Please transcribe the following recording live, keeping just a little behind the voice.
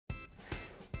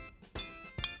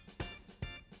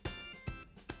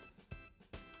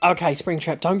Okay,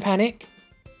 Springtrap, don't panic.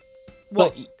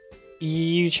 What? But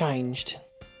you changed.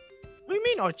 What do you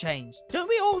mean I changed? Don't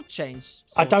we all change?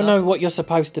 I don't sorta? know what you're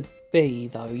supposed to be,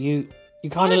 though. You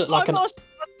kind of look like I'm a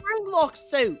Springlock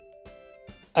suit.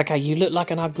 Okay, you look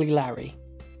like an ugly Larry.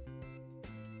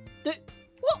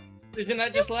 What? Isn't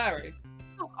that just Larry?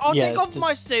 I'll Yeah, take it's off just-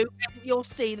 my suit and you'll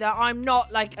see that I'm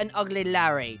not like an ugly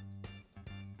Larry.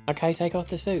 Okay, take off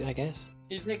the suit, I guess.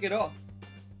 You take it off.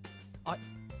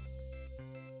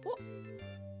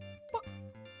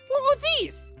 What are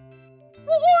these?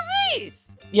 What are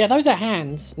these? Yeah, those are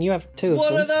hands, and you have two of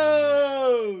What them. are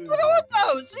those? What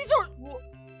are those? These are...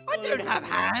 I don't have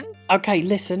hands. Okay,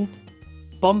 listen.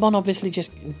 Bonbon obviously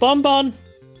just... Bonbon!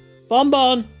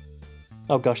 Bonbon!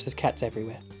 Oh gosh, there's cats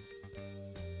everywhere.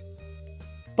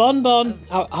 Bonbon!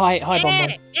 Oh, hi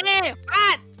Bonbon.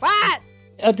 What?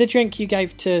 The drink you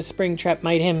gave to Springtrap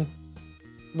made him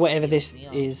whatever this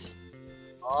is.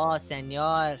 Oh,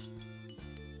 senor.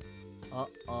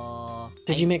 Uh-oh.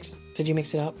 Did you mix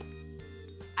it up?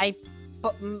 I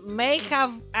may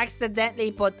have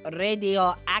accidentally put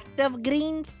radioactive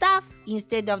green stuff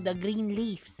instead of the green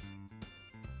leaves.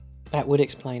 That would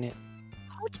explain it.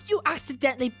 How did you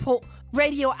accidentally put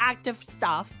radioactive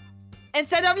stuff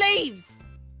instead of leaves?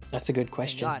 That's a good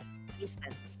question. Senor,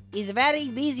 listen. It's very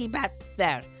busy back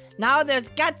there. Now there's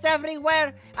cats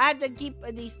everywhere. I have to keep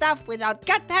the stuff without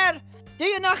cat hair. Do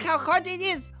you know how hard it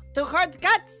is to hurt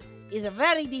cats? It's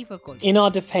very difficult. In our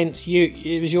defense,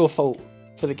 it was your fault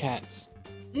for the cats.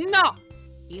 No!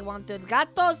 He wanted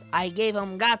gatos, I gave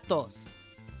him gatos.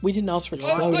 We didn't ask for I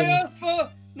exploding. asked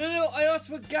for... No, I asked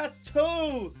for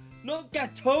gâteau, not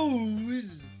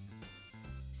gâteaux.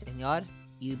 Senor,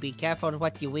 you be careful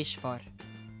what you wish for.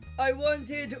 I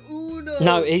wanted Uno.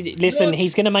 No, listen, No.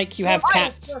 he's going to make you have No,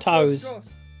 cat's trust, toes. trust.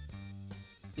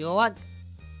 You want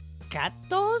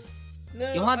gatos?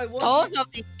 No, You want I toes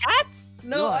of the cats?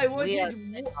 No, You are I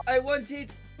weird.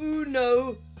 wanted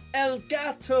Uno El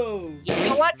Gato. If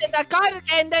you wanted a card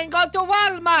game, then go to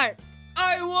Walmart.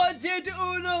 I wanted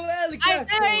Uno El I'm Gato.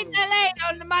 very delayed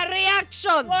on my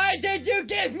reaction. Why did you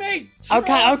give me?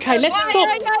 Okay, let's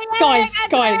stop.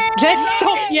 Guys, let's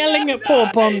stop yelling at poor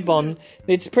Bonbon.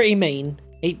 It's pretty mean.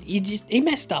 He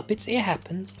messed up. It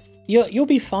happens. You'll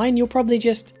be fine. You'll probably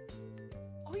just,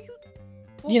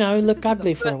 look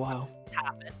ugly for a while.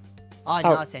 Oh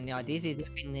no, senor, this is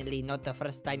definitely not the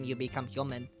first time you become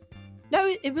human. No,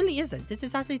 it really isn't. This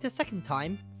is actually the second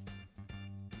time.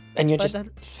 And you're But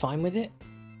just fine with it?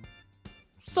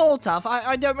 Sort of.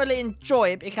 I don't really enjoy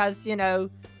it because,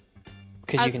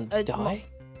 Because you can die?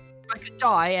 I could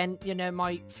die and,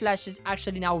 my flesh is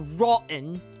actually now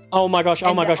rotten. Oh my gosh,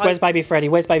 where's baby Freddy?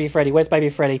 Where's baby Freddy? Where's baby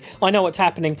Freddy? I know what's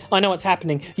happening.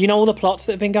 You know all the plots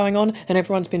that have been going on and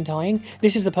everyone's been dying?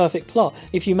 This is the perfect plot.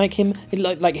 If you make him,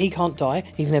 like he can't die,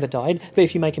 he's never died, but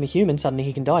if you make him a human, suddenly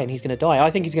he can die and he's going to die.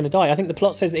 I think he's going to die. I think the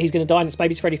plot says that he's going to die and it's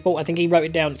baby Freddy's fault. I think he wrote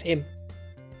it down, it's him.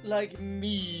 Like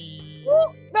me.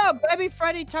 No, baby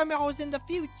Freddy told me I was in the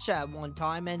future one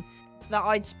time and that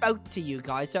I'd spoke to you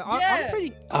guys, so I'm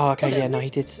pretty... Oh, okay, yeah, no, he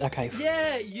did, okay.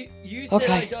 Yeah, you said I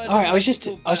Okay, died alright, I was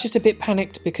magical just a bit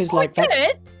panicked because, like, I did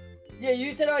that's... it? Yeah,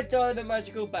 you said I died in a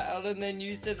magical battle, and then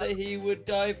you said that he would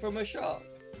die from a shark.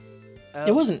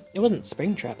 It wasn't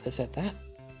Springtrap that said that.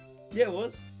 Yeah, it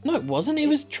was. No, it wasn't. It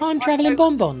was Time Traveling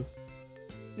Bonbon.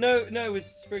 No, it was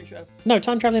Springtrap. No,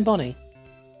 Time Traveling Bonnie.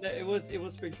 No, it was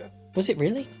Springtrap. Was it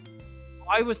really?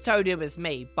 I was told it was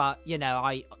me, but,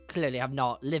 I clearly have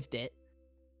not lived it.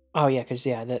 Oh, yeah, because,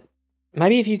 that...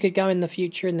 Maybe if you could go in the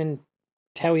future and then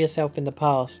tell yourself in the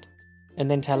past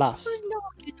and then tell us. No,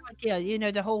 good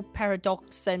idea. The whole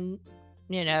paradox and,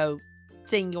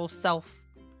 seeing yourself,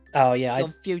 Oh, yeah,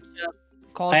 your future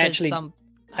causes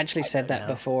I actually said that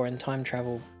before, and Time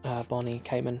Travel Bonnie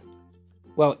came in.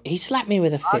 Well, he slapped me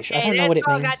with a fish. I don't know what it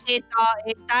means.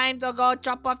 It's time to go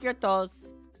chop off your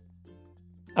toes.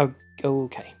 Oh,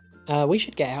 okay. We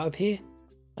should get out of here.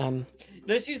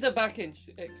 Let's use the back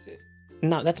exit.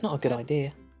 No, that's not a good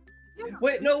idea.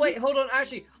 Wait, hold on.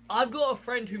 Actually, I've got a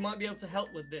friend who might be able to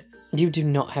help with this. You do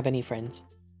not have any friends.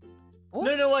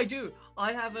 No, I do.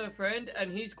 I have a friend,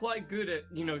 and he's quite good at,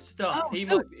 stuff. He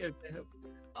might be able to help.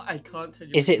 I can't tell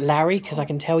you. Is it Larry? Because I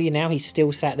can tell you now he's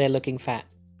still sat there looking fat.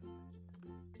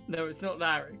 No, it's not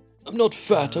Larry. I'm not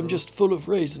fat, I'm just full of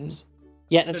raisins.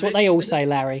 Yeah, that's what they all say,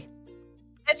 Larry.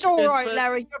 It's all right,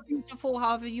 Larry. You're beautiful,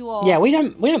 however you are. Yeah, we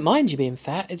don't mind you being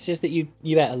fat. It's just that you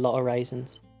ate a lot of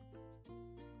raisins.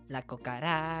 La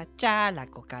cucaracha.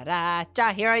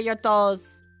 Here are your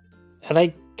toes. Are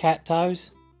they cat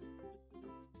toes?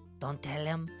 Don't tell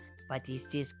him, but it's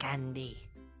just candy.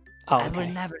 Oh, I will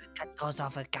okay. never cut those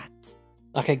off a cat.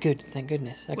 Okay, good. Thank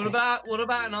goodness. Okay. What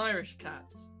about an Irish cat?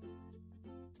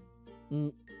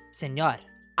 Senor,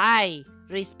 I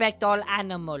respect all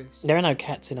animals. There are no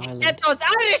cats in Ireland. Except those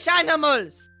Irish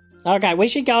animals! Okay, we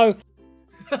should go.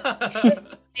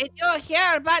 Did you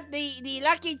hear about the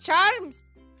Lucky Charms?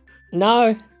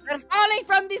 No. They're falling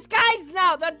from the skies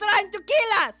now! They're trying to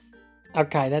kill us!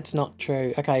 Okay, that's not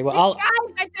true. Okay, well, These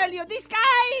guys, I tell you, these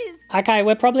guys! Okay,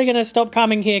 we're probably gonna stop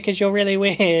coming here because you're really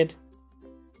weird.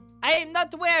 I am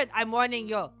not weird, I'm warning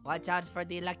you. Watch out for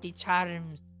the Lucky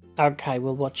Charms. Okay,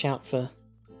 we'll watch out for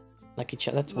Lucky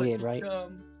Charms. That's weird, right?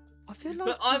 I feel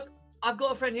like... But I've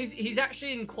got a friend he's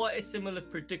actually in quite a similar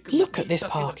predicament. Look at He's this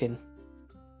stuck in a- parking.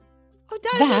 Oh,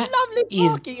 that That is a lovely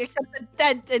is- parking, except the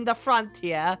dent in the front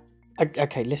here.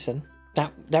 Okay, listen.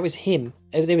 That was him.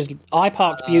 I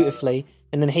parked beautifully,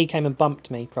 and then he came and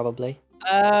bumped me, probably.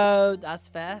 Oh, that's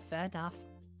fair. Fair enough.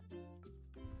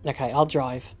 Okay, I'll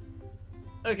drive.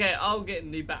 Okay, I'll get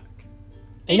in the back.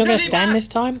 Are you not gonna He's stand back. this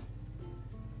time?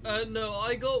 No,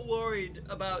 I got worried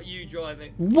about you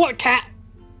driving. What cat?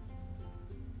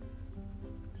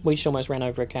 We just almost ran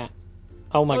over a cat.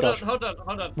 Oh my gosh. Hold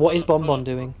on. What is Bonbon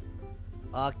doing?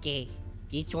 Okay,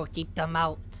 this will keep them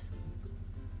out.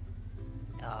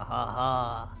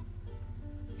 Ah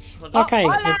Hold on. Okay.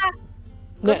 Hola!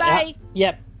 Goodbye!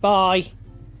 Yep, bye.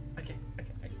 Okay.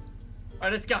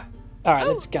 Alright, let's go. Alright,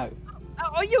 let's go.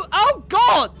 Oh, you! Oh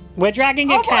God! We're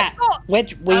dragging a Oh my cat. God!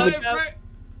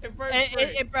 It broke.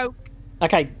 It broke.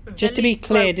 Okay, just to be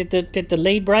clear, did the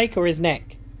lead break or his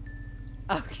neck?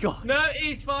 Oh God! No,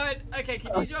 he's fine. Okay,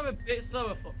 can you drive a bit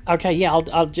slower, Fox? Okay, yeah, I'll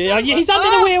do. Oh, yeah, he's under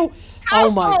the wheel.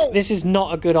 Oh my! This is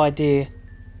not a good idea.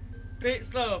 Bit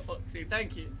slower, Foxy.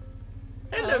 Thank you.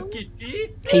 Hello,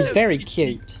 kitty. He's Hello, very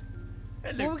kitty. cute.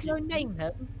 Hello, What will you kitty. name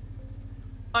him?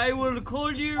 I will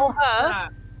call you. Or her?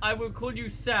 Sam. I will call you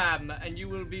Sam, and you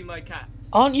will be my cat.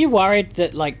 Aren't you worried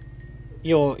that like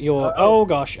your oh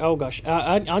gosh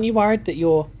aren't you worried that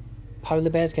your polar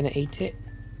bear's gonna eat it?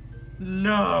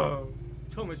 No,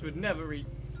 Thomas would never eat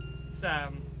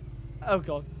Sam. Oh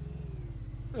God!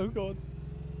 Oh God!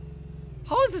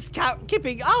 How is this cat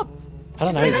keeping up? I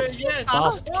don't know. Is He's it a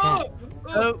fast cat.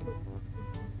 Oh.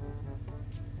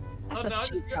 Oh, That's no, a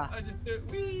cheetah. I just do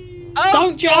it. Whee. Oh,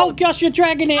 Don't you? Oh gosh, you're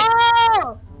dragging it.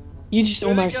 Oh! You just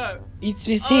Where'd it almost. go? It's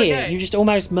here. Okay. You just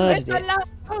almost murdered Where's it. the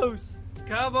lamppost?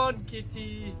 Come on,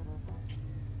 kitty.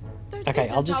 Don't Okay,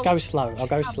 think I'll this just how- go slow. I'll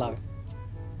go slow.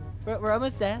 We're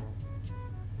almost there.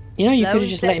 You know, you Slow could have and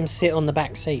just let steady. him sit on the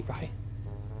back seat, right?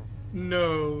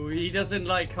 No, he doesn't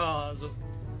like cars.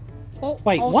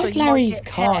 Wait, Also, why's you might Larry's get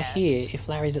car hair. here if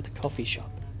Larry's at the coffee shop?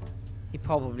 He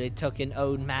probably took an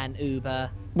old man Uber.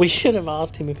 We should have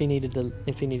asked him if he needed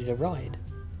a ride.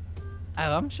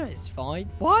 Oh, I'm sure it's fine.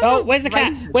 Why? Oh, not where's the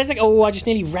cat? raise it? Where's the? Oh, I just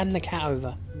nearly ran the cat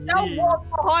over. Don't walk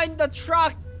behind the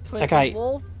truck. Twisted Okay.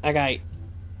 Wolf. Okay,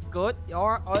 Good.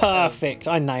 You're perfect.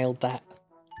 I nailed that.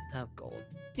 Oh God.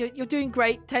 You're doing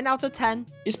great. 10 out of 10.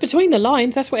 It's between the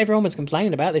lines. That's what everyone was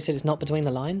complaining about. They said it's not between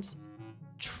the lines.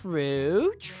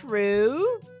 True.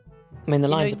 I mean, the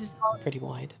You know, lines you are just pretty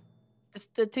wide.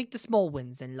 take the small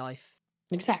wins in life.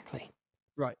 Exactly.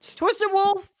 Right. Twisted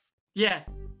Wolf Yeah,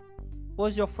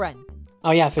 was your friend.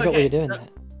 Oh yeah, I forgot we Okay, were doing so- that.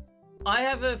 I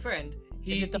have a friend.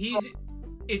 Is it the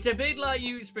It's a bit like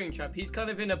you, Springtrap. He's kind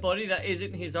of in a body that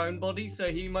isn't his own body, so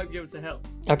he might be able to help.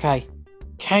 Okay,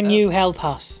 can you help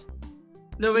us?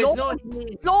 No, it's Lord, not.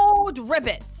 Lord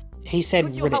Ribbit. He said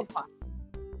Could you Ribbit. help us?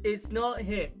 It's not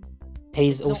him.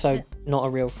 He's not also him. not a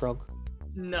real frog.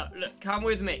 No, look, come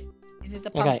with me. Is it the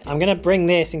Okay, pumpkin? I'm gonna bring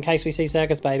this in case we see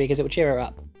Circus Baby because it will cheer her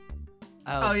up.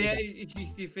 Oh did yeah, it- she's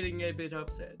still feeling a bit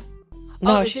upset.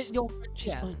 No, is she's it your...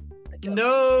 she's yeah. fine.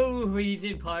 No, he's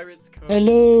in Pirates Cove.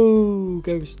 Hello,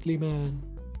 ghostly man.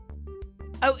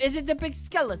 Oh, is it the big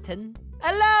skeleton?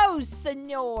 Hello,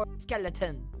 Senor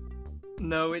Skeleton.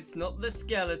 No, it's not the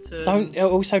skeleton.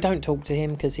 Don't talk to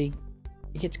him because he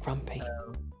gets grumpy.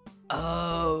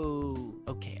 Oh,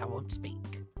 okay, I won't speak.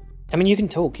 I mean, you can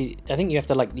talk. I think you have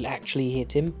to like actually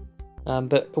hit him,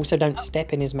 but also don't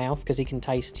step in his mouth because he can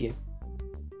taste you.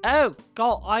 Oh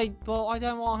God, I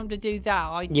don't want him to do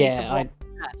that. Yeah,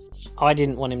 I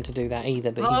didn't want him to do that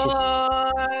either, but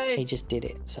Hi. he just did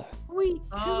it. So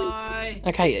Hi.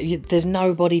 okay, there's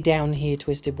nobody down here,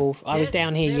 Twisted Wolf. I was Yes,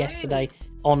 down here there yesterday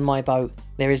on my boat.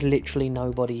 There is literally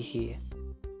nobody here.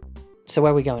 So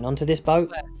where are we going? Onto this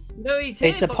boat? No, he's here.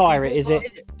 It's a Foxy, pirate, walk is it?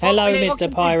 past him. Hello, Foxy,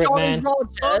 Mr. Pirate Johnny Man.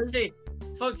 Rogers.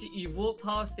 Foxy, you've walked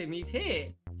past him. He's here.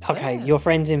 Okay, Yeah. your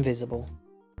friend's invisible.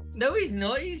 No, he's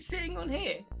not. He's sitting on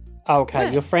here. Okay,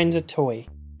 Where? your friend's a toy.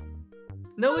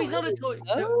 No, Oh, he's not a toy.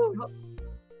 oh. No,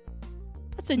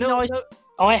 That's a no, nice. no.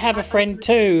 I have a friend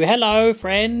too. Hello,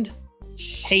 friend.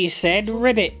 He said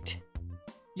ribbit.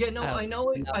 Yeah, no, Oh, I know,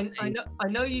 lovely. I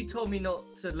know you told me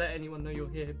not to let anyone know you're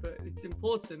here, but it's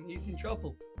important. He's in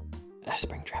trouble.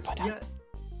 Springtrap,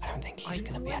 I don't think he's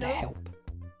going to be able to help.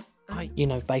 You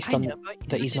know, based on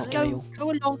that he's not real.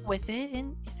 Go along with it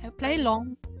and play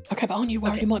along. Okay, but aren't you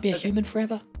worried he might be a human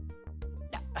forever?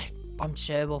 I'm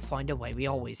sure we'll find a way. We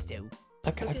always do.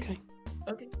 Okay.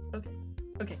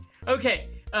 Okay.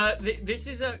 This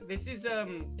is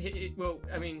well,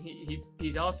 I mean,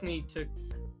 he's asked me to.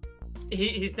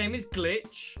 His name is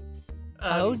Glitch.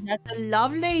 Oh, that's a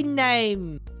lovely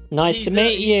name. Nice to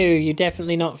meet you. You're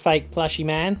definitely not fake plushy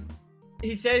man.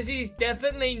 He says he's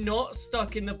definitely not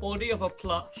stuck in the body of a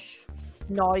plush.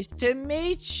 Nice to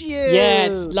meet you. Yeah,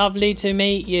 it's lovely to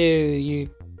meet you. You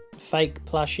fake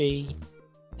plushie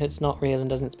that's not real and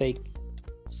doesn't speak.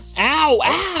 Ow!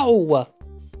 Ow!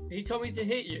 He told me to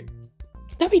hit you.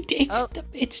 No,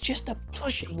 it's just a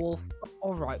plushie. Wolf.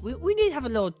 All right, we need to have a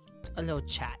little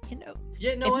chat.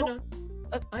 Yeah, no, If I know.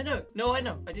 I know. No, I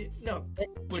know. I did. No.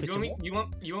 Well, you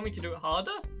want me to do it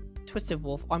harder? Twisted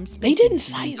Wolf, I'm speaking. He didn't to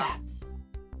say you. that.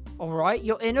 All right,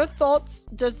 your inner thoughts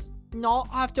does not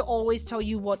have to always tell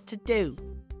you what to do.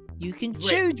 You can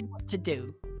choose what to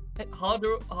do.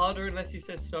 Harder unless he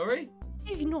says sorry?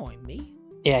 Ignoring me?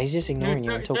 Yeah, he's just ignoring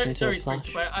you and talking to a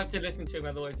plush. I have to listen to him,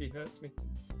 otherwise he hurts me.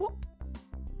 What?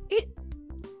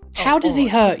 How does he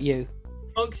hurt you?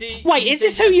 Foxy. Wait, is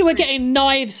this who you were getting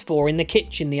knives for in the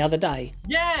kitchen the other day?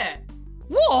 Yeah.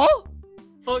 What?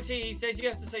 Foxy, he says you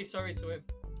have to say sorry to him.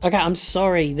 Okay, I'm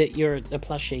sorry that you're a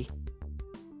plushie.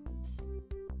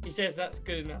 He says that's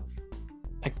good enough.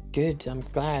 Good, I'm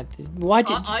glad. Why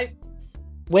did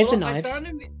Where's the knives?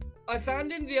 I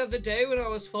found him the other day when I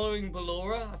was following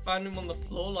Ballora. I found him on the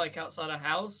floor, like outside a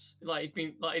house. Like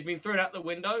he'd been thrown out the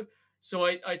window. So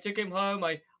I took him home.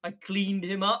 I cleaned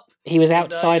him up. He was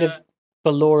outside of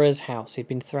Ballora's house. He'd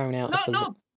been thrown out.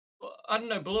 No. I don't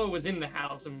know. Ballora was in the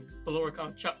house, and Ballora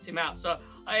kind of chucked him out. So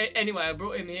anyway, I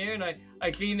brought him here and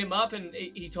I cleaned him up, and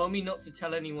he told me not to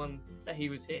tell anyone that he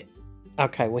was here.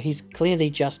 Okay, well he's clearly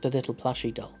just a little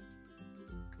plushie doll.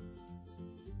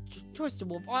 Twisted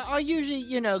Wolf, I usually,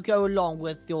 go along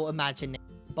with your imagination,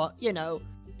 but,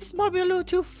 this might be a little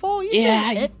too far.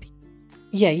 Yeah,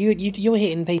 you're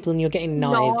hitting people and you're getting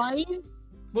knives.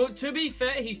 Well, to be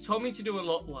fair, he's told me to do a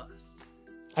lot worse.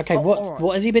 Okay,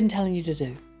 what has he been telling you to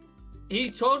do?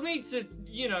 He told me to,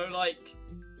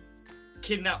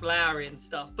 kidnap Larry and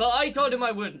stuff, but I told him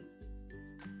I wouldn't.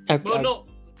 Okay. Well, not.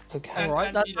 Okay. All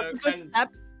right, that's a good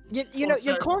step.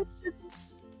 Your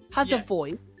conscience has a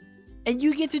voice, and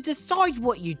you get to decide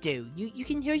what you do. You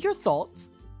can hear your thoughts.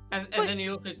 And then he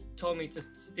also told me to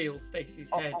steal Stacy's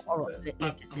head. All right,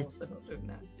 listen. Also not doing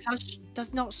that. Plush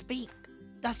does not speak.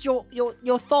 That's your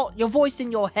thought, your voice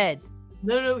in your head.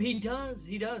 No, he does.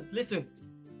 Listen.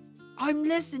 I'm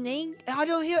listening, and I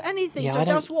don't hear anything, Yeah, so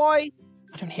that's why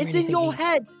I don't hear it's in your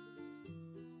head.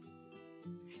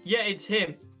 Yeah, it's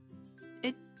him.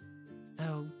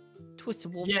 Oh,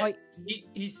 Twisted Wolf. Yeah,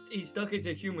 he's stuck as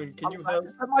a human. Can you help?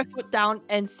 Put my foot down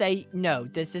and say no.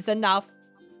 This is enough.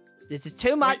 This is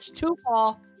too much, too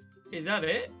far. Is that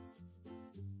it?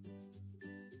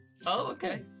 Oh,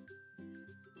 okay.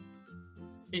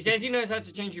 He says he knows how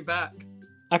to change you back.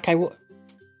 Okay, well,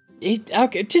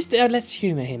 just let's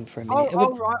humour him for a minute.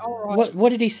 All right. What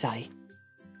did he say?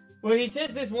 Well, he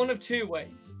says there's one of two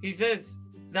ways. He says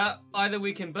that either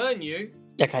we can burn you.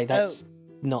 Okay, that's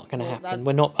not going to happen.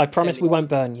 We're not. I promise we won't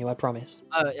burn you. I promise.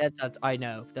 Oh, I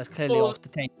know. That's clearly off the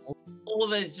table. Or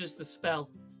there's just the spell.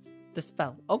 The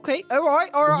spell. Okay. All right.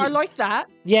 I like that.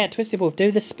 Yeah, Twisted Wolf,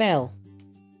 do the spell.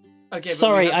 Okay. But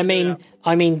Sorry, I mean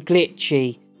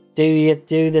glitchy.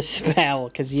 Do the spell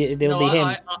because there'll be him.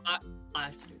 I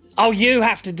have to do this. Oh, you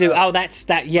have to do. Oh, that's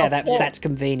that. Yeah, that's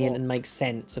convenient and makes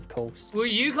sense, of course. Well,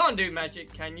 you can't do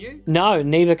magic, can you? No,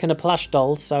 neither can a plush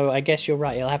doll. So I guess you're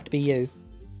right. It'll have to be you.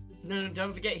 No,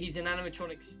 don't forget he's an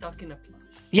animatronic stuck in a plush.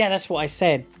 Yeah, that's what I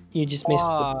said. You just missed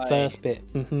the first bit.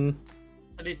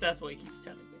 At least that's what he keeps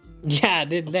telling me. Yeah, I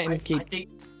did let him keep.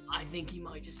 I think he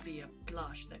might just be a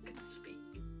plush that can speak.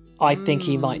 I think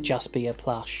he might just be a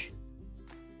plush.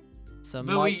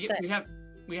 But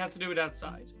we have to do it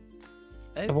outside.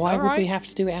 Why would we have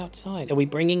to do it outside? Are we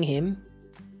bringing him?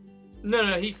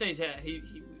 No, he stays here. We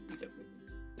don't.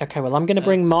 Okay, well, I'm going to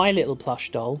bring my little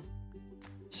plush doll.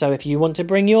 So if you want to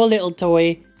bring your little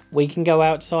toy, we can go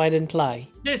outside and play.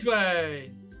 This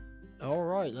way! All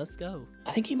right, let's go.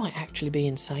 I think he might actually be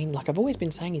insane. Like I've always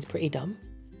been saying, he's pretty dumb.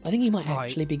 I think he might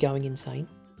actually be going insane.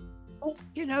 Well,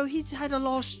 he's had a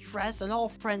lot of stress. A lot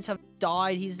of friends have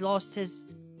died. He's lost his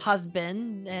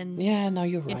husband, and yeah, no,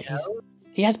 you're right.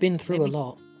 He has been through a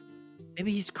lot.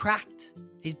 Maybe he's cracked.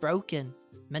 He's broken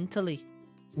mentally.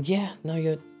 Yeah, no,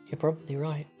 you're probably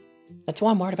right. That's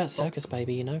why I'm worried about Circus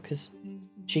Baby, you know, because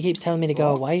she keeps telling me to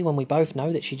go away when we both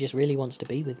know that she just really wants to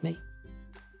be with me.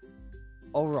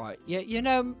 All right. Yeah, you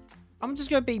know, I'm just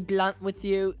gonna be blunt with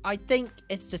you. I think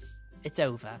it's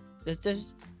over.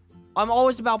 I'm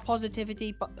always about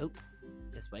positivity, but it's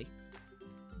this way.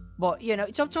 But you know,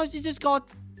 sometimes you just gotta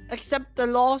accept the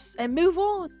loss and move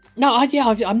on. No,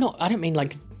 I'm not. I don't mean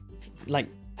like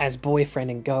as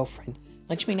boyfriend and girlfriend.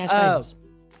 I just mean as friends.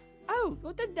 Oh,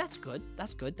 well then that's good.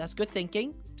 That's good. That's good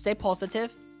thinking. Stay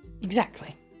positive.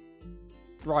 Exactly.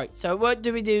 Right. So what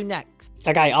do we do next?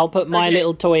 Okay, I'll put my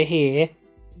little toy here.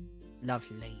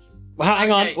 Lovely. Well,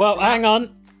 hang on. Well, hang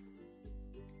on.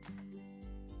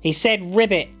 He said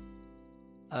ribbit.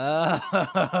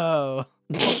 Oh.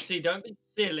 Foxy, don't be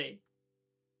silly.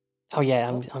 Oh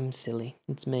yeah, I'm silly.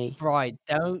 It's me. Right.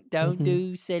 Don't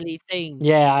do silly things.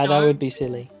 Yeah, that would be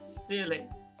silly. Silly.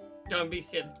 Don't be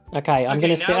silly. Okay, I'm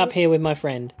gonna sit up here with my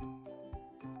friend.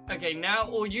 Okay, now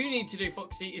all you need to do,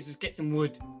 Foxy, is just get some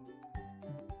wood.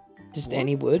 Just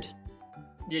any wood?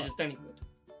 Yeah, just any wood.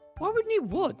 Why would we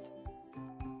need wood?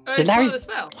 It's part of the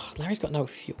spell. Oh, Larry's got no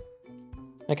fuel.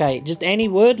 Okay, just any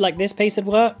wood, like this piece would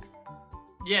work?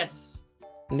 Yes.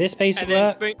 And this piece would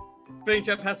And work? then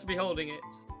Springtrap has to be holding it.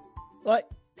 Like,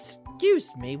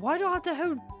 excuse me, why do I have to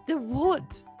hold the wood?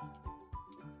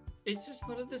 It's just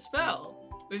part of the spell.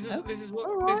 This is what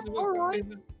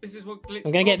glitch.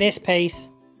 I'm gonna get this piece.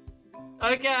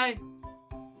 Okay.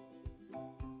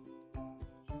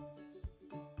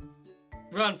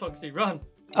 Run, Foxy, run.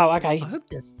 Oh, okay. I hope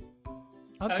this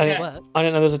Okay. works. I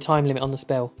don't know there's a time limit on the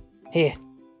spell. Here.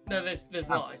 No, there's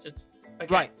not. It's just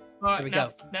okay. Right. All right. Here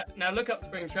we Now, now look up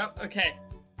Springtrap. Okay.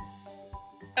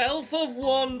 Elf of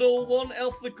Wandle, one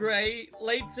Elf the Grey,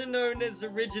 later known as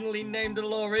originally named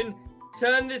Alorin,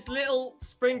 turn this little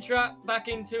Springtrap back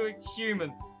into a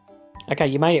human. Okay,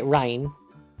 you made it rain.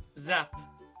 Zap.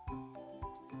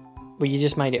 Well, you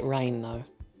just made it rain, though.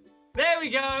 There we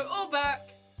go. All back.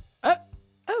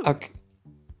 Okay.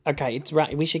 Okay, it's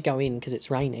right. We should go in because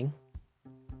it's raining.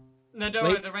 No, don't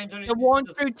worry. The rain's only. The one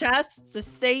through test to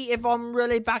see if I'm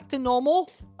really back to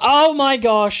normal. Oh my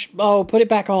gosh! Oh, put it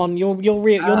back on. You're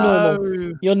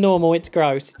normal. You're normal. It's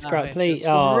gross. It's gross. Please.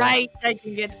 Oh. Right,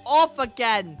 taking it off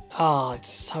again. Oh, it's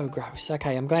so gross.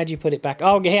 Okay, I'm glad you put it back.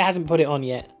 Oh, he hasn't put it on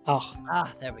yet. Oh.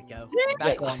 Ah, there we go.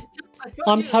 Back on.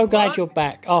 I'm so glad you're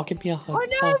back. Oh, give me a hug. I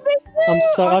know,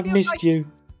 Oh, I've missed you.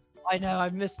 I know,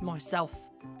 I've missed myself.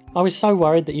 I was so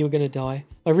worried that you were gonna die.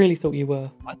 I really thought you were.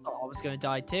 I thought I was going to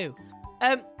die too.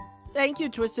 Thank you,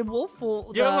 Twisted Wolf, for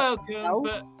You're welcome,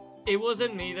 but it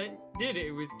wasn't me that did it.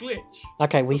 It was Glitch.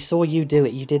 Okay, we saw you do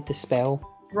it. You did the spell.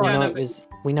 Right.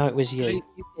 We know it was you.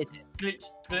 You did it.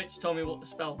 Glitch told me what the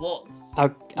spell was.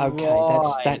 Okay,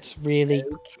 Right. that's really.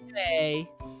 Okay.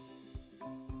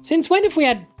 Since when have we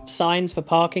had signs for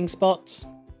parking spots?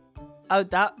 Oh,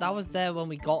 that was there when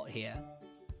we got here.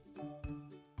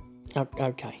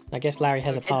 Okay, I guess Larry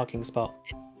has a parking spot.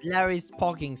 Larry's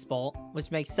parking spot,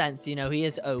 which makes sense. You know, he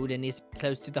is old and he's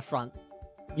close to the front.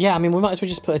 Yeah, I mean, we might as well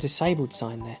just put a disabled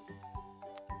sign there.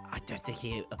 I don't think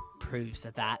he approves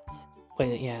of that. Well,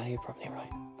 yeah, you're probably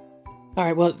right. All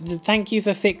right, well, thank you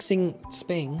for fixing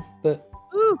Sping, but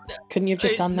couldn't you have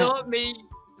just done that? It's not me.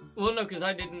 Well, no, because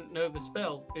I didn't know the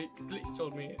spell. Glitch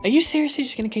told me. Are you seriously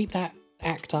just going to keep that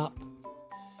act up?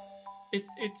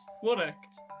 It's what act?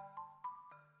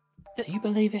 Do you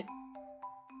believe it?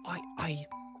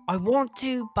 I want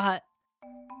to, but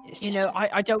It's you just, know,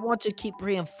 I don't want to keep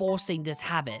reinforcing this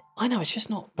habit. I know, it's just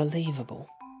not believable.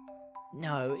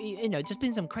 No, you know, there's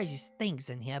been some crazy things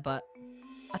in here, but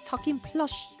a talking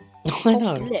plush. I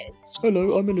know. Glitch.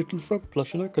 Hello, I'm a little frog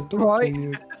plush and I can talk Right. to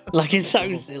you. Like, it's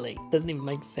so silly. Doesn't even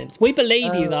make sense. We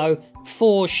believe you, though,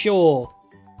 for sure.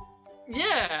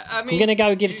 Yeah, I mean. I'm going to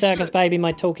go give Circus Baby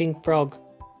my talking frog.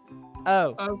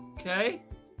 Oh. Okay.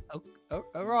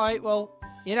 All right. Well,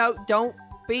 you know, don't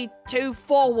be too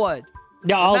forward.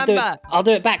 Yeah, I'll do it. Remember, I'll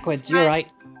do it backwards. You're right.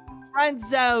 Friend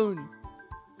zone.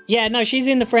 Yeah, no, she's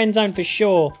in the friend zone for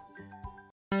sure.